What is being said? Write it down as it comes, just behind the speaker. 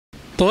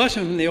The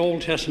lesson from the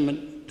Old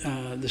Testament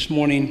this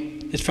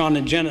morning is found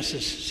in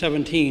Genesis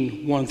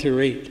 17, 1 through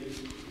 8.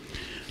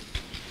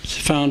 It's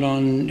found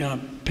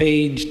on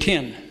page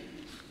 10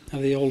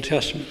 of the Old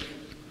Testament.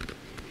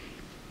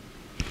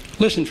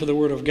 Listen for the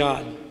word of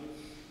God.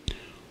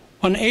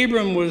 When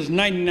Abram was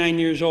 99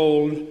 years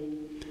old,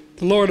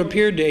 the Lord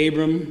appeared to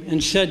Abram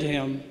and said to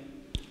him,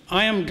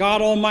 I am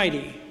God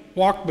Almighty.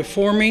 Walk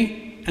before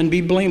me and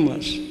be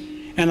blameless,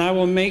 and I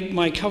will make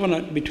my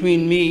covenant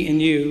between me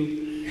and you,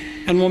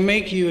 and will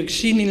make you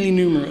exceedingly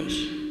numerous.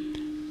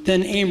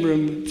 Then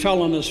Abram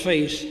fell on his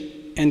face,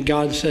 and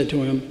God said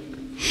to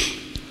him,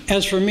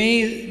 As for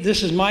me,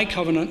 this is my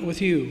covenant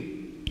with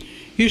you.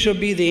 You shall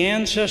be the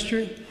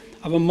ancestor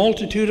of a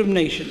multitude of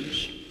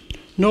nations.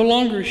 No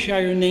longer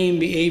shall your name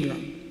be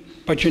Abram,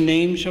 but your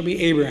name shall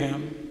be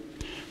Abraham.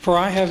 For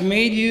I have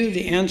made you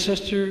the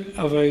ancestor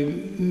of a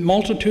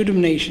multitude of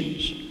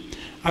nations.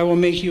 I will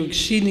make you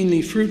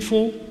exceedingly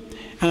fruitful,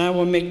 and I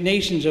will make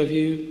nations of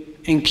you,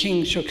 and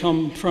kings shall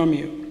come from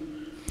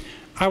you.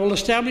 I will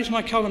establish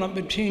my covenant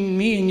between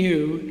me and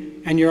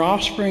you, and your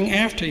offspring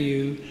after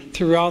you,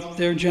 throughout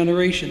their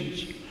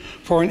generations,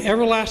 for an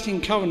everlasting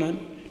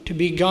covenant to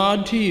be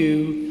God to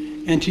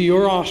you and to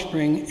your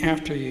offspring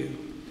after you.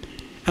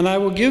 And I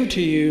will give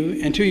to you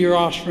and to your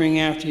offspring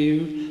after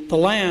you the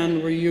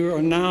land where you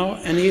are now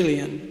an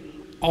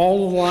alien,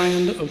 all the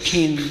land of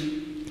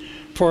Canaan,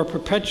 for a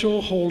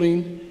perpetual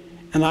holding,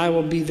 and I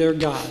will be their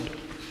God.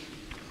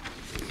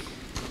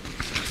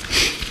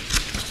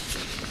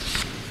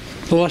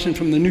 The lesson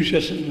from the New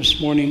Testament this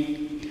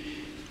morning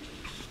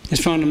is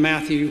found in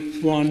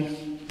Matthew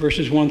 1,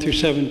 verses 1 through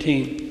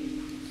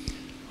 17,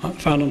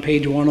 found on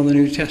page 1 of the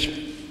New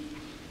Testament.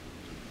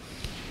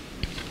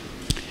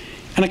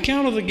 An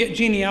account of the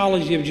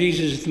genealogy of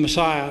Jesus the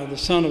Messiah, the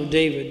son of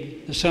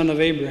David, the son of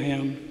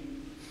Abraham.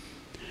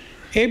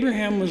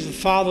 Abraham was the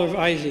father of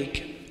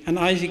Isaac, and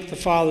Isaac the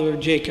father of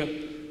Jacob,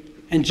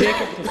 and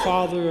Jacob the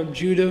father of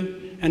Judah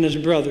and his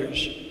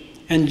brothers,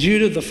 and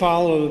Judah the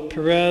father of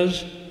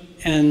Perez,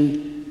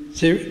 and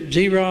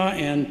Zerah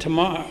and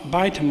Tamar,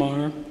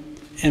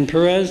 and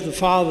Perez the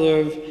father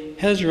of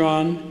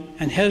Hezron,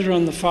 and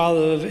Hezron the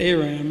father of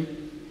Aram,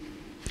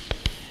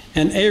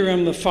 and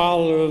Aram the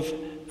father of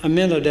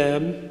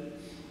Amminadab,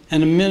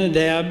 and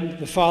Amminadab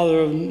the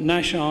father of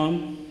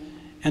Nahshon,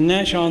 and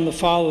Nahshon the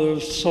father of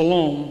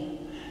Salom,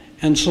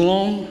 and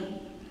Salom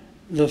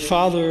the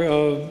father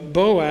of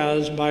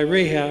Boaz by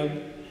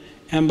Rahab,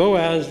 and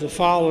Boaz the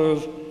father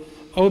of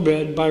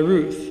Obed by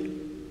Ruth,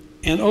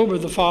 and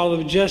Obed the father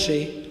of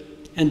Jesse,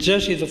 and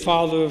Jesse the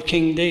father of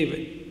King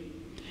David.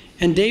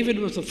 And David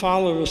was the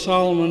father of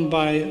Solomon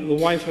by the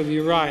wife of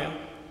Uriah,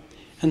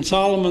 and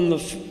Solomon the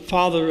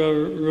father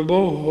of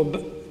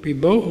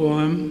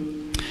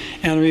Rehoboam,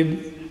 and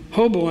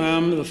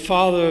Rehoboam the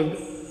father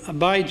of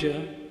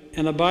Abijah,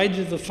 and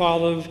Abijah the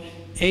father of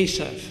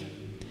Asaph,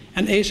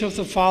 and Asaph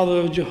the father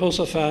of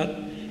Jehoshaphat,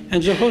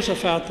 and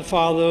Jehoshaphat the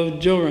father of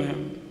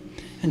Joram,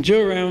 and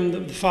Joram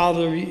the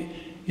father of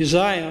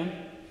Uzziah,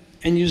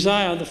 and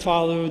Uzziah the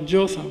father of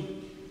Jotham,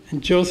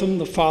 and Jotham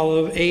the father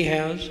of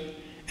Ahaz,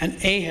 and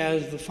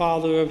Ahaz the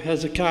father of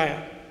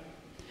Hezekiah,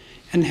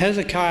 and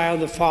Hezekiah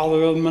the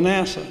father of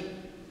Manasseh,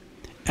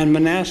 and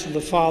Manasseh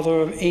the father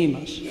of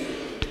Amos,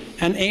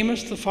 and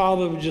Amos the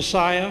father of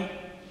Josiah,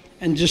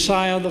 and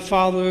Josiah the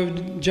father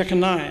of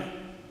Jeconiah,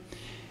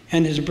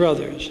 and his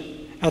brothers,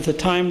 at the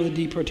time of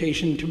the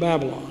deportation to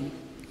Babylon.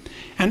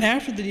 And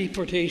after the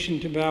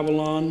deportation to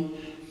Babylon,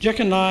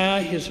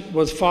 Jeconiah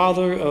was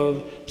father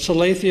of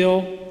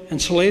Salathiel, and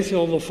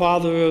Salathiel the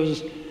father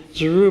of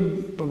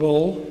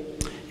Zerubbabel,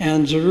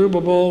 and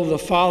Zerubbabel the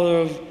father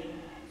of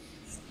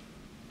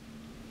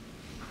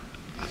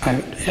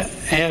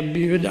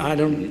Abud,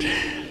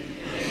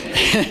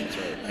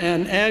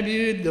 and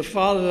Abud the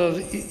father of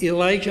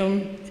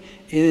Eliakim,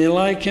 and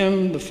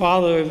Eliakim the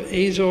father of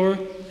Azor,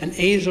 and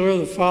Azor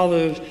the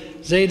father of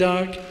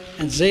Zadok,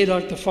 and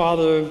Zadok the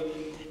father of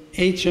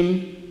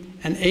Achim,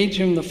 and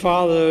Achim the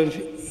father of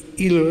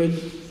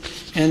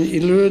Elud, and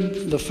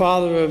Elud the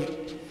father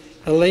of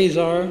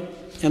Eleazar,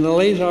 and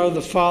Eleazar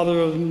the father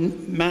of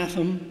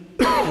Matham,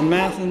 and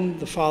Matham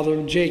the father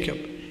of Jacob,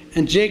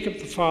 and Jacob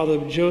the father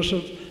of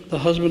Joseph, the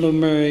husband of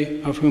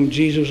Mary, of whom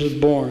Jesus was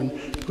born,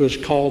 who is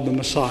called the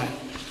Messiah.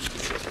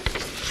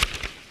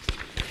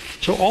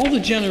 So all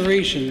the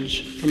generations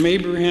from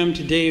Abraham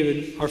to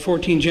David are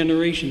 14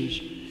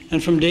 generations,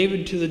 and from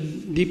David to the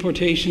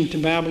deportation to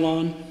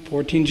Babylon,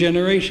 14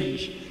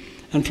 generations,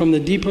 and from the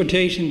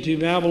deportation to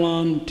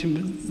Babylon to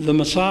the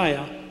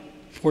Messiah,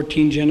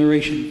 14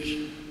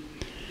 generations.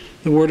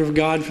 The word of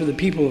God for the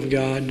people of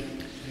God.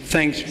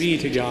 Thanks be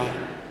to God.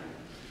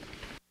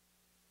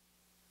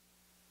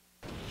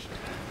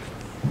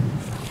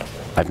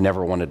 I've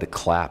never wanted to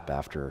clap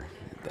after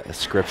a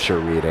scripture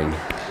reading.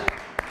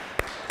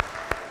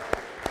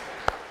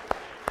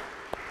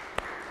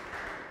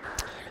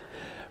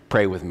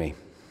 Pray with me.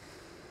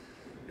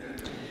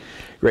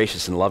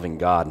 Gracious and loving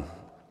God,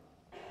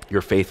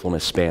 your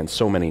faithfulness spans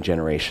so many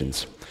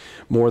generations.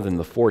 more than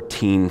the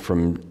 14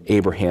 from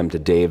Abraham to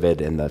David,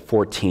 and the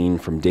 14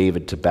 from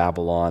David to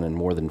Babylon, and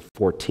more than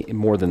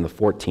the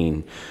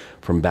 14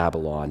 from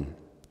Babylon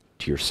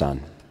to your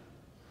Son.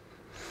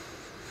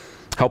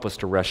 Help us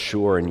to rest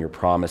sure in your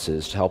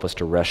promises. Help us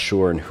to rest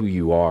sure in who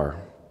you are.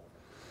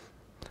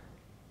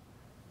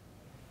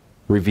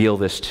 Reveal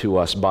this to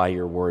us by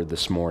your word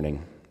this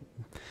morning.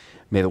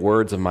 May the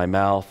words of my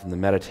mouth and the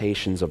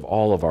meditations of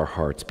all of our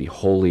hearts be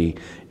holy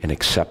and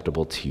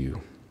acceptable to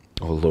you,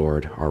 O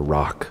Lord, our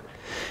rock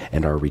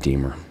and our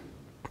Redeemer.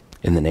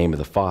 In the name of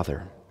the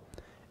Father,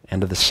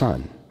 and of the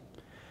Son,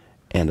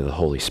 and of the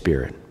Holy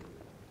Spirit.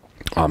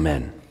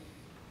 Amen.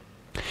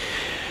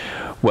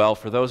 Well,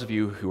 for those of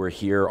you who were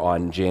here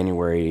on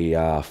January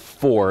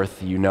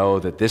 4th, you know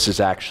that this is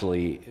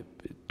actually,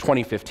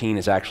 2015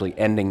 is actually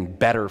ending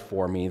better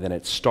for me than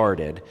it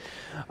started.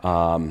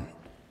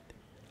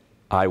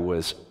 I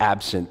was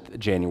absent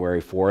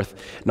January 4th.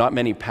 Not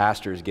many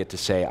pastors get to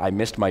say, I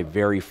missed my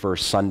very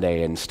first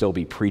Sunday and still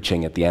be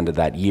preaching at the end of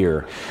that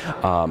year.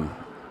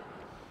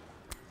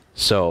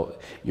 So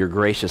your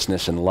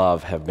graciousness and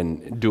love have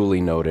been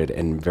duly noted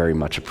and very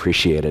much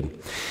appreciated.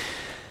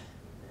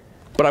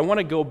 But I want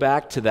to go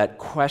back to that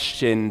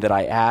question that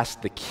I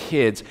asked the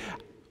kids.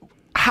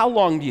 How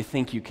long do you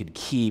think you could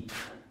keep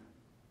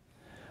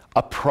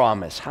a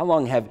promise? How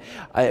long have,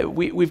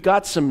 we've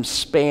got some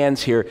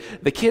spans here.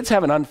 The kids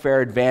have an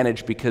unfair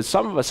advantage because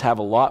some of us have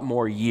a lot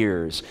more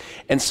years,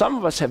 and some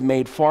of us have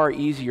made far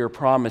easier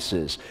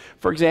promises.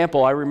 For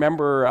example, I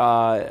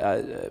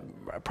remember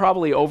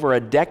probably over a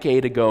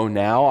decade ago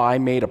now, I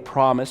made a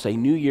promise, a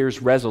New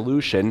Year's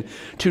resolution,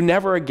 to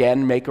never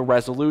again make a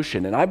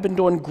resolution, and I've been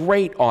doing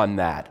great on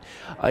that.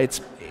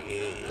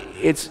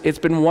 It's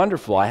been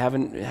wonderful. I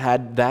haven't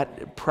had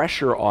that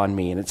pressure on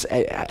me, and it's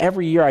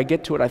every year I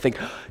get to it, I think,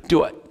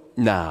 do it.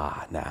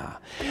 Nah.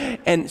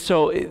 And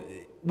so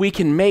we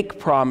can make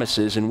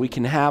promises, and we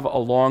can have a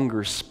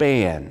longer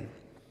span.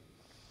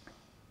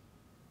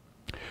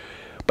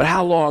 But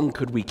how long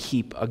could we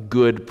keep a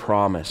good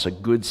promise, a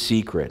good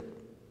secret?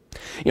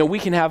 You know, we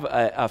can have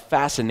a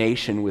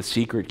fascination with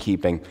secret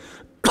keeping.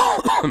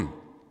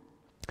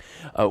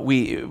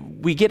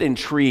 We get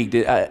intrigued.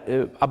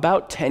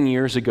 About 10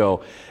 years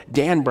ago,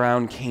 Dan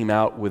Brown came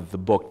out with the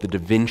book, The Da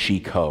Vinci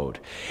Code.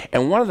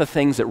 And one of the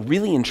things that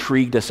really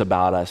intrigued us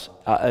about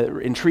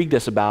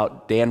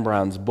Dan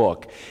Brown's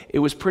book, it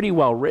was pretty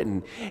well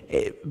written,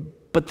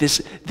 but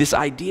this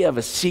idea of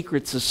a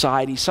secret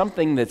society,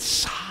 something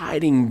that's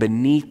hiding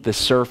beneath the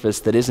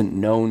surface that isn't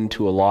known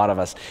to a lot of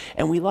us,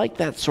 and we like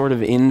that sort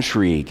of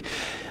intrigue.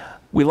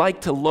 We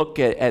like to look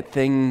at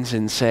things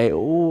and say,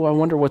 oh, I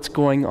wonder what's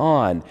going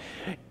on.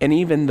 And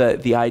even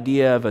the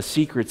idea of a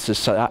secret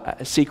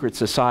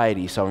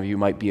society, some of you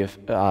might be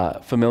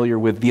familiar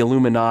with the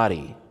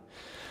Illuminati.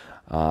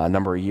 A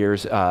number of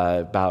years,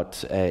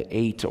 about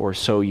 8 or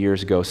so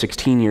years ago,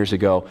 16 years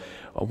ago,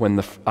 when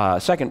the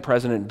second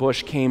President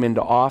Bush came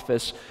into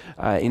office,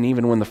 and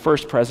even when the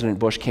first President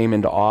Bush came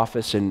into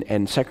office,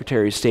 and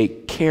Secretary of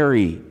State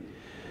Kerry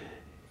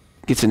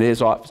gets into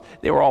his office,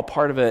 they were all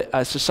part of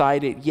a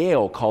society at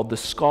Yale called the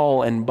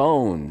Skull and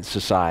Bones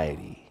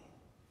Society.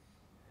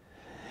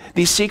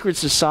 These secret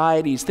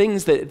societies,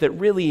 things that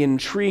really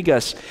intrigue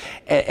us,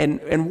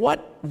 and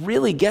what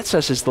really gets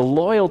us is the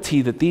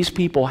loyalty that these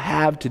people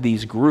have to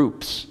these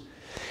groups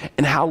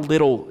and how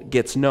little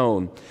gets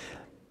known.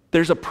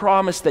 There's a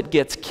promise that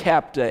gets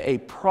kept, a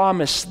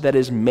promise that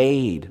is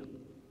made.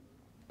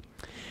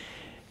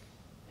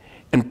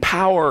 And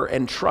power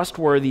and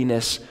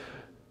trustworthiness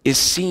is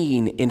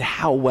seen in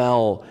how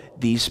well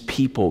these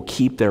people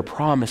keep their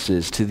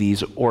promises to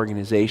these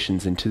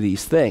organizations and to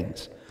these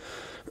things.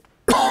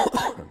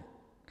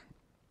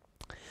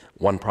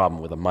 One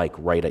problem with a mic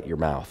right at your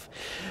mouth.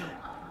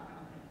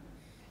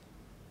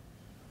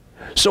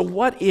 So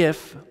what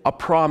if a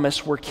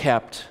promise were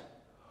kept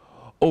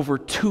over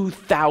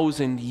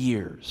 2,000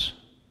 years?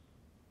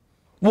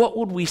 What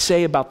would we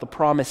say about the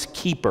promise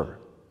keeper?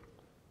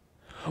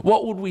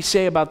 What would we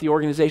say about the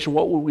organization?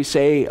 What would we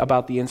say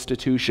about the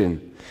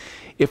institution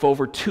if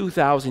over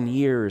 2,000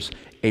 years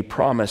a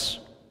promise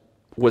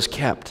was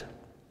kept?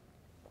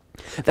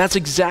 That's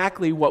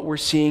exactly what we're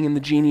seeing in the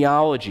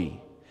genealogy.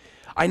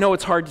 I know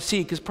it's hard to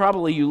see because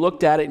probably you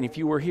looked at it, and if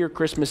you were here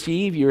Christmas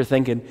Eve, you were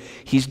thinking,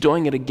 he's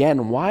doing it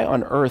again. Why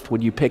on earth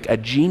would you pick a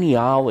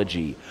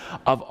genealogy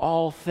of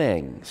all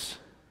things?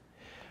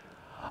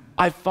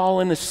 I've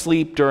fallen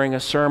asleep during a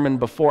sermon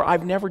before.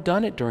 I've never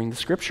done it during the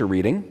scripture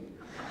reading.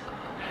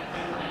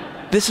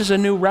 This is a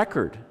new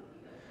record.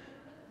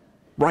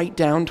 Right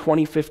down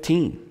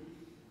 2015.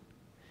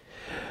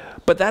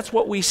 But that's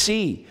what we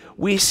see.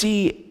 We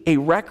see a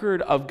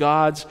record of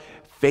God's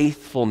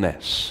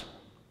faithfulness.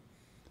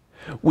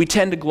 We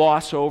tend to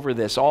gloss over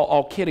this.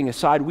 All kidding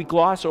aside, we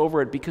gloss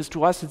over it because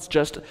to us it's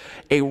just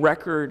a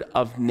record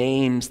of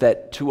names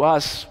that to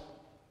us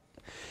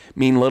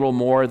mean little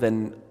more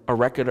than a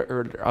record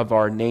of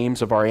our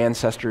names of our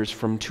ancestors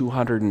from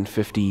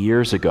 250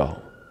 years ago.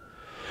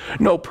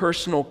 No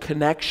personal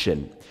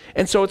connection.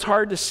 And so it's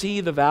hard to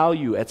see the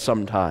value at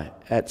some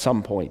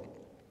point.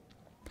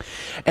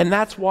 And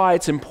that's why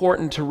it's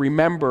important to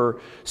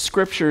remember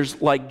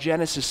scriptures like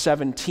Genesis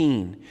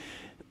 17.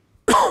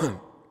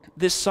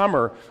 This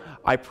summer,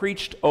 I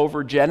preached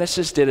over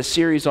Genesis, did a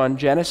series on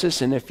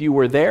Genesis, and if you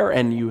were there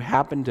and you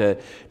happen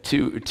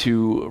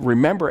to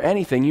remember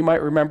anything, you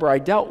might remember I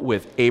dealt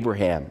with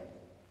Abraham.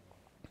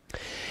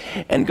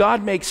 And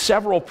God makes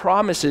several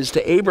promises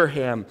to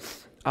Abraham,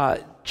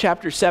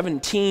 chapter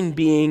 17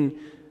 being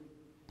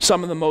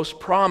some of the most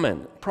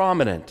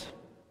prominent.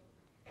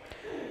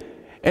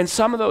 And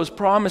some of those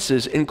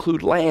promises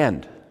include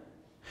land,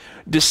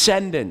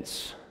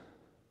 descendants,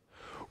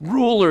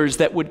 rulers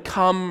that would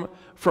come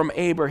from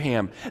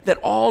Abraham, that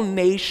all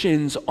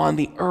nations on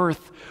the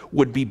earth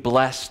would be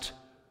blessed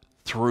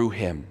through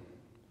him.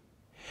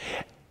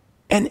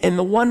 And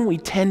the one we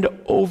tend to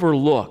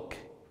overlook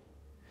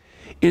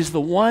is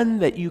the one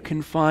that you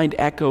can find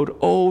echoed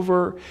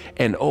over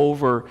and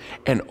over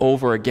and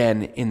over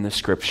again in the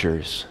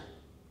scriptures.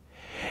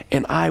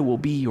 And I will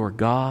be your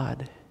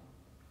God,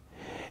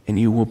 and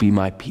you will be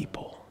my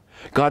people.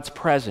 God's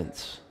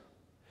presence.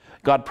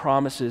 God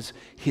promises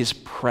his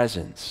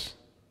presence.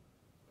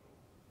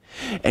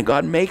 And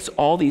God makes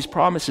all these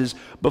promises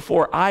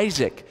before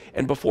Isaac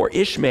and before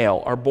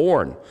Ishmael are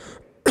born.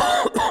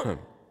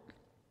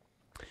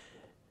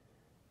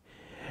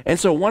 And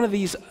so one of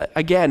these,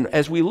 again,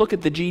 as we look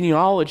at the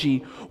genealogy,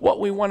 what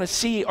we want to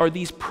see are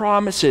these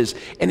promises.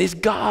 And is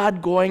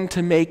God going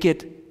to make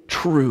it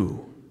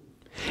true?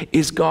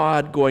 Is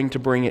God going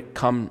to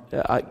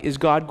is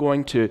God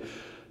going to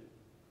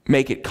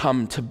make it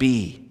come to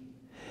be?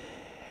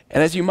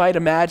 And as you might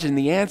imagine,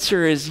 the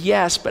answer is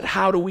yes, but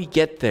how do we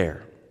get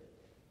there?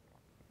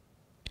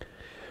 It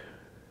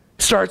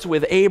starts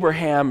with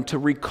Abraham to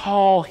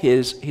recall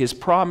his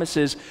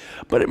promises,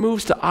 but it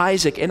moves to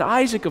Isaac. And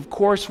Isaac, of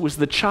course, was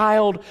the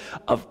child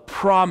of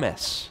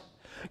promise.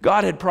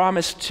 God had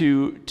promised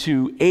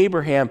to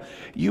Abraham,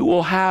 you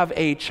will have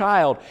a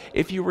child.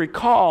 If you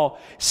recall,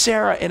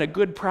 Sarah, in a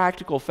good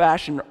practical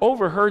fashion,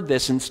 overheard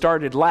this and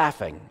started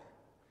laughing.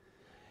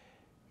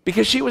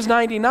 Because she was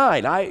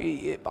 99.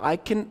 I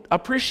can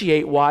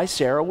appreciate why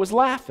Sarah was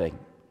laughing.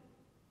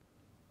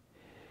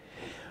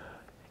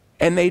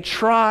 And they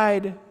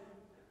tried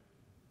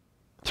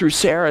through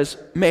Sarah's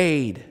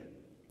maid,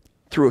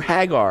 through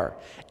Hagar,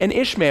 and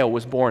Ishmael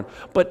was born.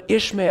 But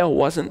Ishmael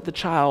wasn't the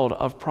child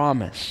of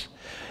promise.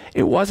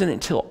 It wasn't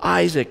until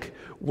Isaac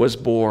was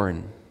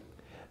born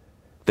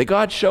that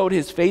God showed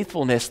his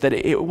faithfulness, that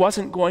it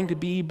wasn't going to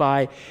be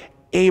by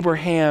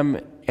Abraham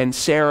and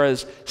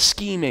Sarah's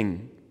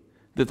scheming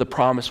that the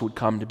promise would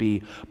come to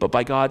be, but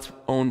by God's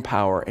own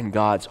power and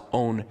God's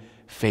own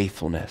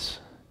faithfulness.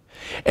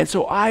 And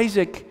so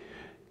Isaac,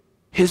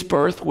 his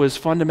birth was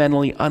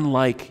fundamentally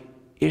unlike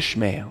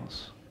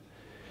Ishmael's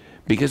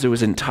because it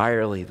was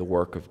entirely the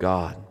work of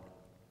God.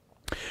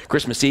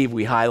 Christmas Eve,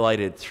 we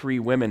highlighted three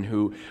women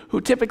who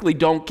typically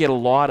don't get a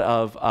lot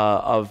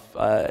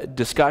of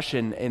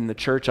discussion in the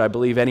church, I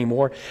believe,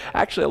 anymore.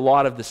 Actually, a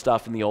lot of the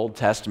stuff in the Old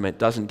Testament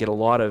doesn't get a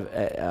lot of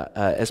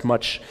as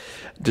much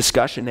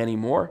discussion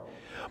anymore.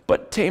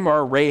 But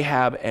Tamar,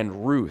 Rahab,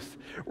 and Ruth.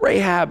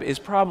 Rahab is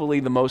probably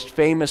the most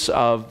famous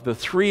of the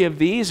three of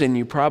these, and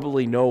you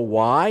probably know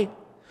why.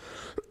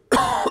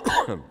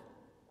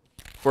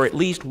 For at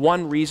least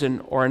one reason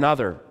or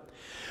another.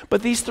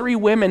 But these three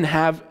women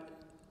have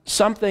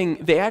something,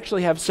 they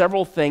actually have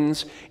several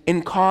things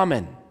in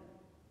common.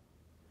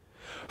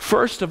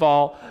 First of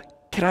all,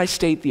 can I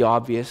state the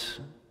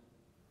obvious?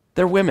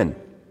 They're women.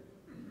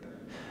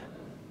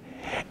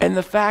 And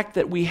the fact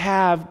that we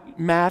have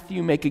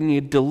Matthew making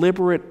a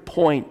deliberate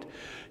point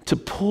to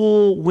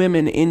pull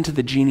women into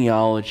the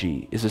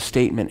genealogy is a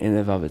statement in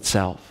and of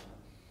itself.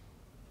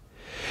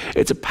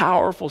 It's a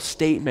powerful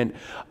statement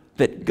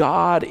that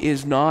God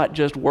is not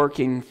just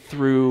working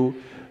through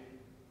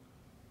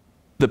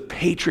the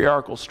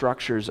patriarchal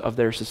structures of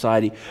their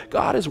society.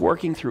 God is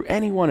working through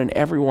anyone and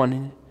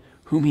everyone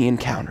whom he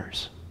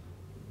encounters.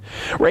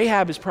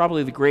 Rahab is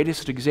probably the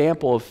greatest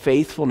example of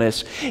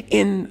faithfulness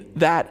in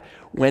that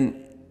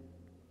when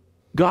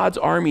God's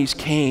armies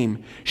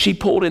came, she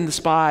pulled in the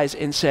spies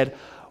and said,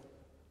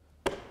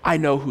 I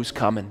know who's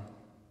coming,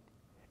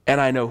 and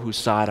I know whose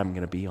side I'm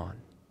going to be on.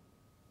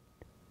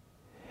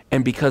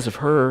 And because of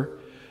her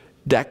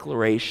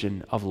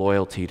declaration of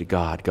loyalty to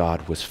God,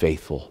 God was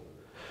faithful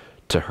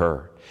to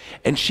her.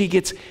 And she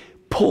gets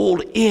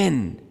pulled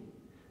in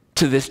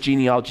to this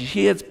genealogy.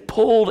 She gets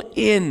pulled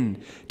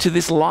in to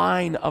this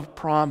line of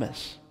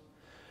promise.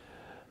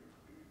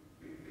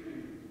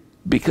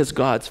 Because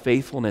God's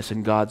faithfulness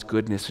and God's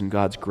goodness and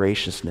God's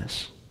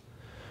graciousness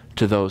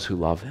to those who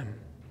love him.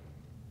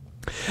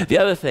 The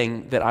other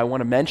thing that I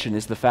want to mention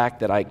is the fact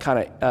that I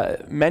kind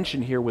of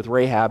mentioned here with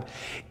Rahab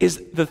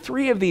is the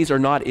three of these are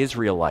not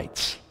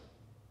Israelites.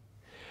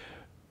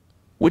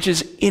 Which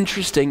is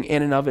interesting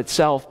in and of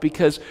itself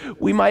because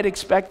we might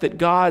expect that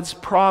God's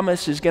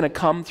promise is going to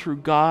come through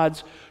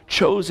God's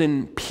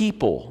chosen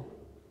people.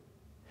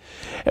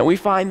 And we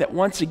find that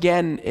once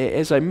again,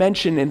 as I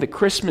mentioned in the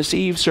Christmas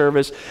Eve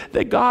service,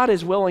 that God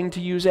is willing to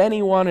use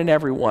anyone and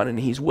everyone, and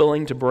he's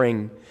willing to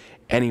bring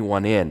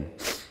anyone in.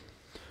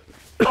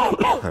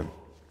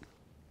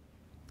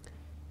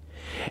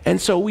 And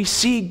so we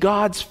see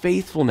God's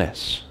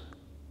faithfulness.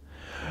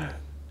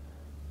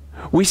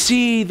 We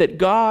see that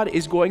God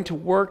is going to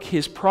work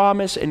his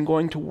promise and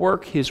going to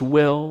work his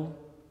will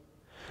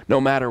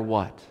no matter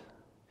what.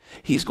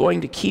 He's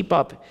going to keep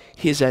up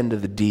his end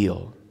of the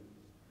deal.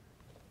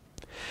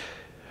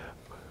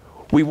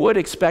 We would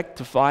expect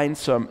to find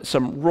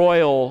some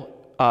royal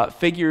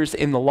figures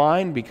in the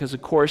line because,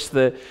 of course,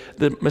 the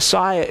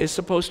Messiah is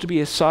supposed to be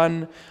a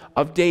son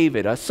of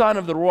David, a son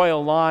of the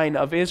royal line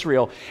of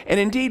Israel. And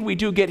indeed, we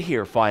do get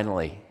here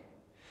finally.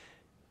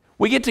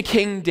 We get to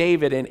King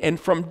David, and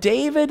from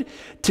David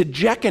to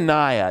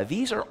Jeconiah,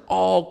 these are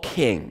all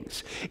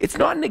kings. It's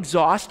not an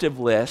exhaustive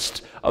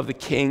list of the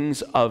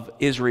kings of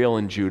Israel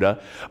and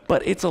Judah,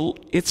 but it's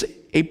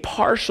a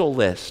partial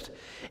list.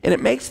 And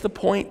it makes the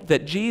point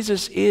that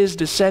Jesus is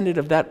descendant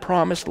of that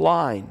promised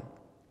line.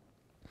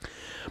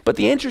 But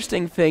the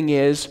interesting thing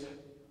is,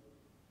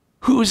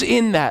 who's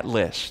in that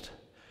list?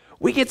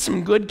 We get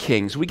some good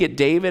kings. We get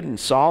David and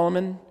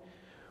Solomon.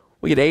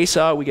 We get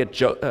Asa, we get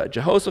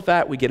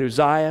Jehoshaphat, we get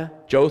Uzziah,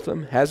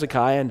 Jotham,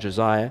 Hezekiah, and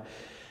Josiah.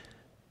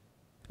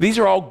 These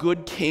are all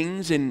good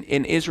kings in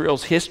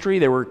Israel's history.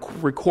 They were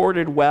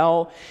recorded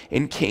well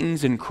in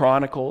Kings and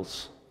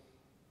Chronicles.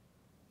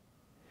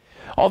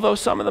 Although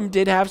some of them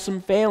did have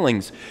some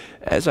failings.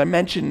 As I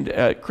mentioned,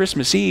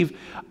 Christmas Eve,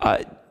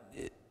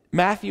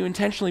 Matthew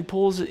intentionally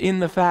pulls in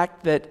the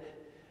fact that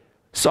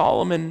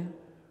Solomon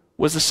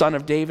was the son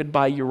of David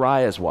by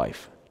Uriah's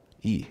wife.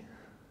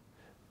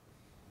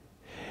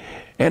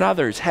 And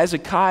others,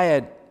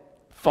 Hezekiah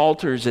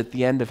falters at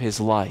the end of his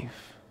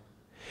life.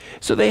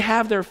 So they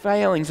have their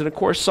failings. And of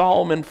course,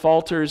 Solomon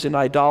falters in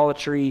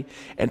idolatry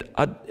and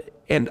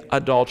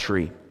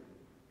adultery.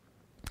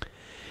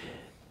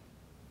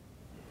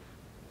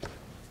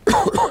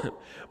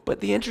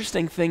 But the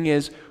interesting thing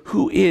is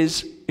who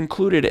is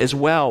included as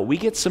well. We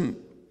get some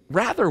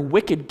rather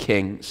wicked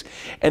kings.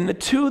 And the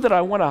two that I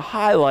want to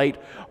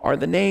highlight are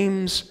the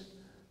names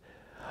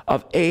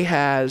of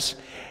Ahaz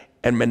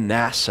and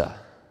Manasseh.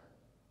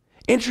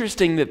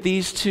 Interesting that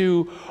these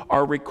two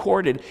are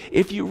recorded.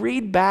 If you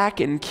read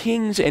back in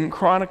Kings and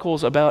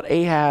Chronicles about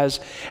Ahaz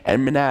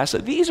and Manasseh,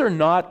 these are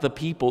not the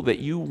people that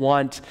you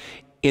want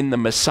in the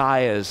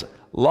Messiah's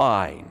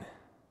line.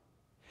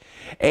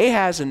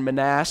 Ahaz and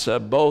Manasseh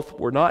both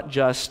were not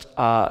just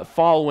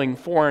following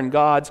foreign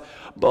gods.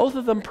 Both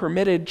of them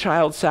permitted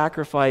child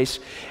sacrifice,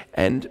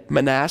 and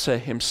Manasseh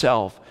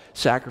himself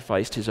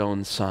sacrificed his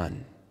own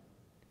son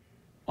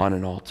on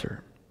an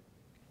altar.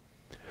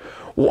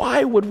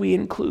 Why would we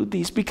include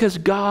these? Because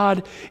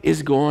God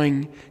is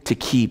going to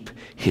keep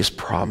his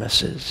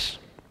promises.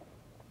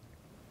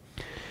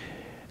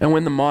 And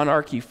when the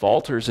monarchy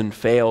falters and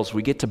fails,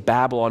 we get to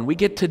Babylon, we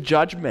get to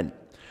judgment.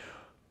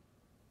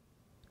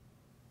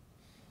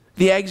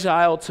 The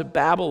exile to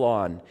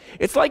Babylon.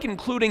 It's like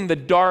including the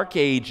Dark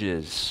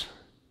Ages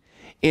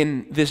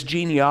in this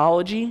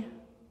genealogy.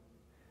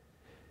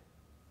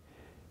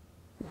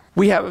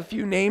 We have a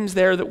few names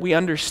there that we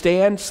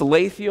understand.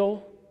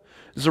 Salathiel,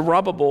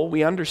 Zerubbabel,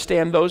 we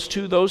understand those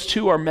two. Those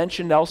two are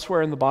mentioned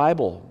elsewhere in the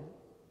Bible.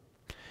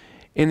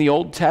 In the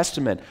Old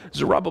Testament,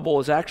 Zerubbabel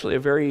is actually a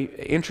very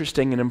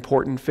interesting and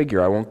important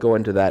figure. I won't go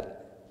into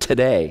that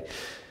today.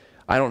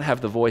 I don't have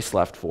the voice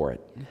left for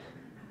it.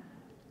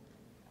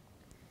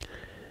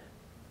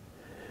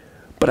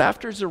 But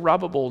after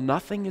Zerubbabel,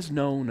 nothing is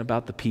known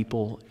about the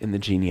people in the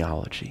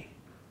genealogy.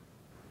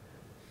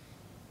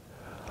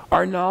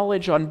 Our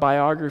knowledge on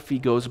biography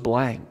goes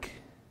blank.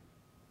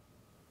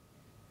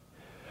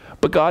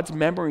 But God's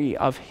memory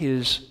of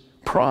his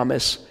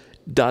promise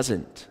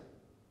doesn't.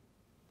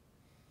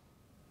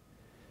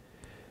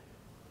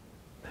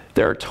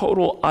 There are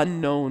total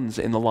unknowns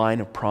in the line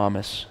of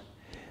promise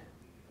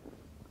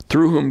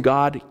through whom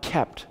God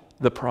kept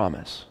the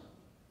promise.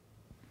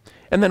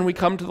 And then we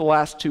come to the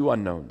last two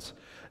unknowns.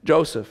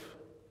 Joseph,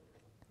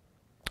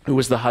 who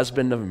was the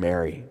husband of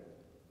Mary,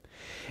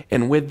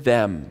 and with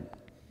them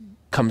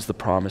comes the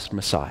promised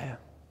Messiah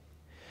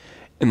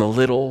in the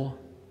little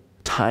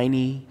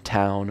tiny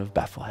town of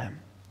Bethlehem.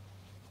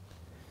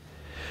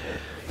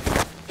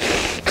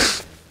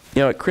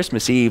 You know, at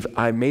Christmas Eve,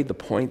 I made the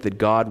point that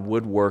God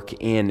would work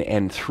in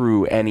and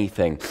through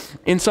anything.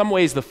 In some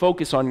ways, the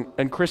focus on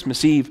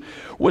Christmas Eve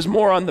was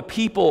more on the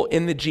people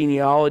in the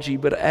genealogy,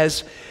 but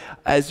as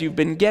you've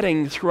been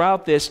getting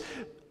throughout this,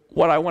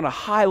 what I want to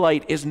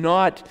highlight is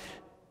not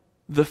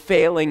the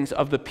failings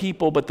of the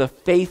people, but the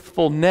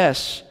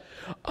faithfulness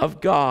of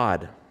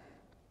God.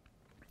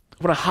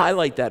 I want to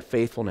highlight that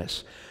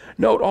faithfulness.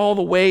 Note all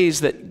the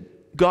ways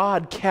that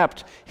God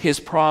kept his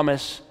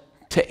promise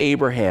to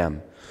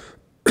Abraham.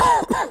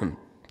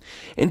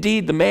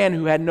 Indeed, the man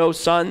who had no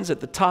sons at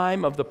the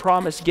time of the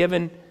promise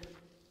given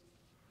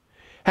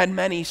had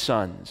many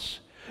sons,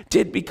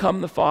 did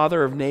become the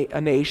father of a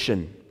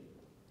nation.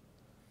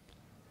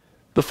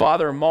 The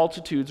father of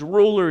multitudes,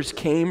 rulers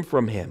came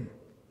from him.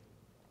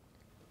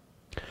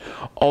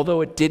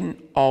 Although it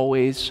didn't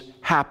always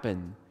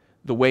happen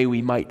the way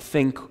we might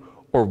think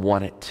or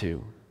want it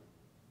to.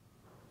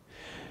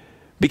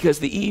 because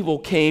the evil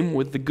came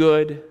with the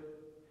good,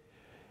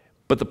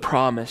 but the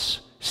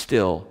promise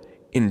still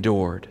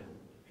endured.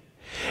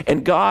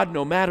 And God,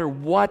 no matter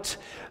what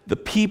the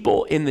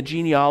people in the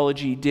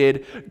genealogy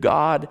did,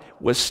 God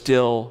was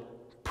still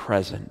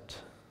present.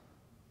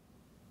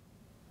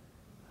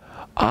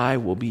 I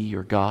will be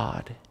your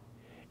God,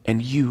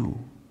 and you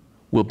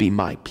will be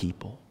my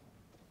people.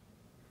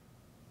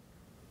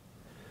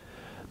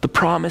 The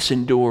promise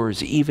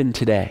endures even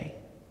today.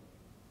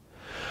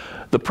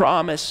 The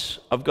promise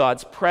of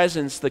God's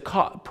presence, the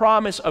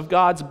promise of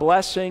God's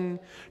blessing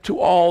to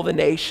all the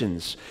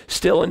nations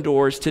still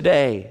endures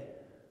today.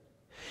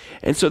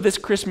 And so this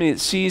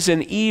Christmas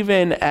season,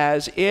 even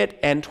as it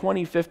and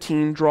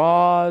 2015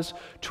 draws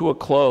to a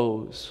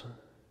close,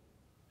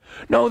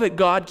 know that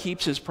God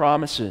keeps his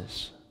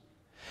promises.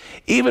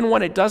 Even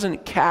when it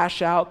doesn't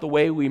cash out the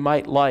way we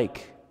might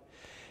like.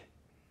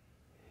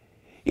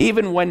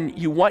 Even when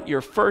you want your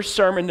first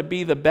sermon to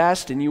be the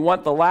best and you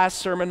want the last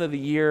sermon of the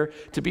year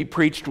to be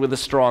preached with a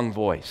strong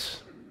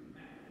voice.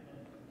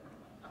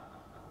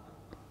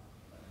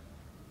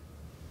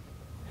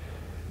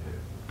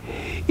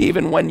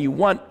 Even when you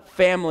want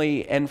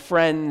family and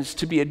friends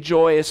to be a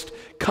joyous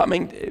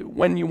coming,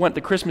 when you want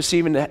the Christmas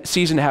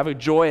season to have a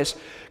joyous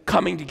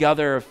coming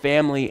together of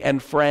family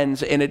and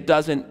friends, and it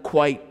doesn't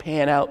quite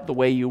pan out the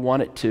way you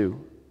want it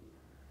to.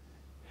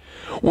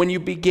 When you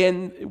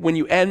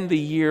end the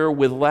year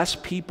with less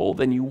people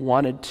than you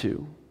wanted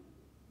to,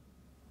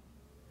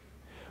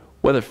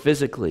 whether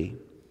physically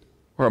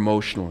or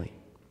emotionally,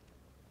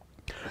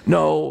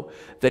 know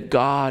that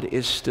God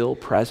is still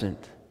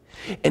present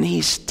and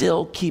he's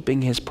still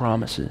keeping his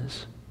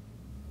promises.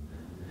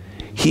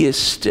 He is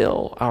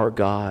still our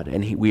God,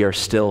 and we are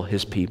still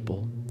his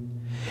people.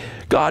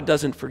 God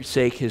doesn't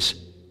forsake his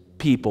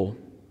people.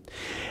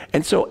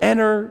 And so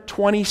enter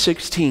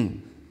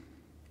 2016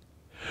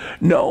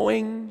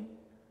 knowing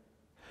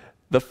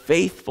the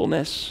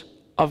faithfulness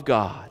of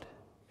God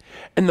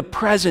and the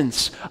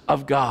presence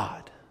of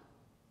God,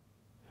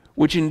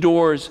 which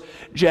endures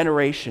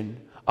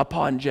generation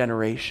upon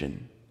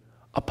generation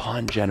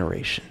upon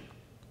generation.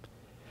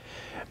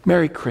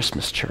 Merry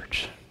Christmas,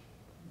 church,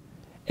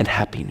 and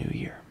Happy New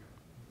Year.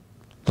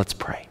 Let's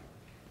pray.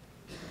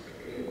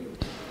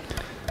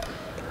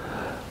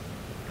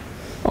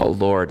 Oh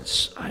Lord,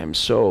 I am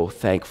so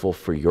thankful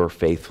for your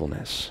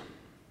faithfulness.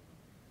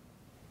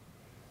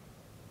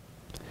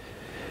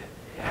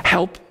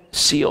 Help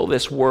seal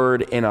this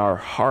word in our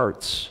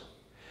hearts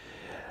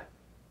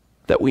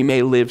that we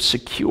may live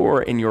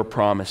secure in your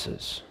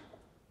promises,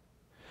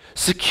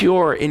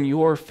 secure in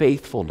your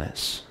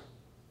faithfulness,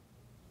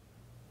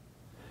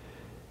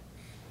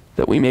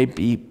 that we may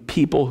be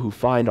people who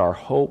find our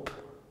hope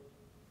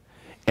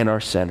and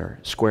our center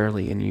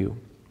squarely in you.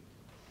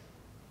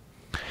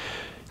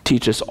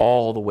 Teach us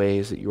all the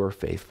ways that you are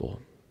faithful,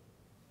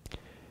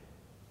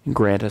 and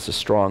grant us a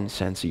strong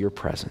sense of your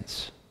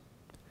presence.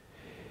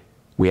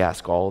 We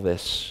ask all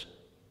this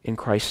in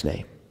Christ's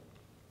name.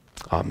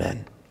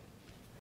 Amen.